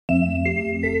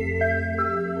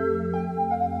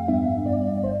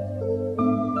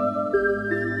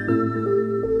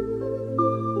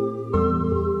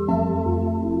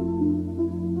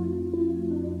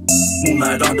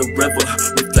down the river,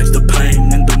 reflects the pain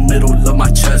in the middle of my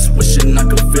chest. Wishing I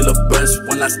could feel a breast.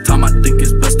 One last time I think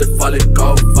it's best to fall it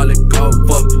go.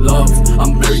 Fuck love,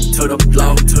 I'm married to the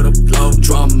flow,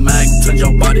 Drum mag, turn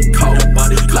your body cold,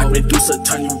 like Medusa,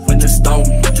 turn you into stone.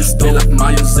 Feel like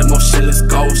Mayans and motionless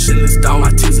gold. Down my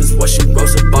tears is what she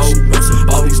rose above.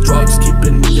 All these drugs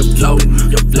keeping me afloat.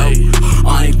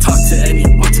 I ain't talked to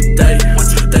anyone today.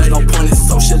 There's no point in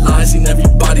socializing,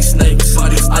 everybody's snakes.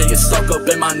 I get stuck up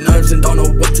in my nerves and don't know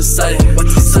what to say.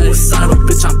 Suicidal,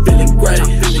 bitch, I'm feeling great.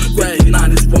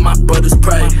 59 is what my brothers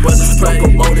pray.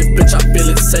 Locomotive, bitch, I feel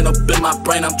insane up in my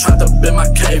brain. I'm trapped up in my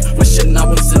cave, wishing I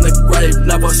was in the grave.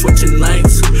 Never switching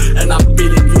lanes, and I'm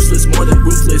feeling useless, more than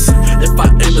ruthless. If I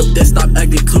end up dead, stop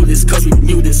acting clueless, cause we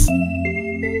knew this.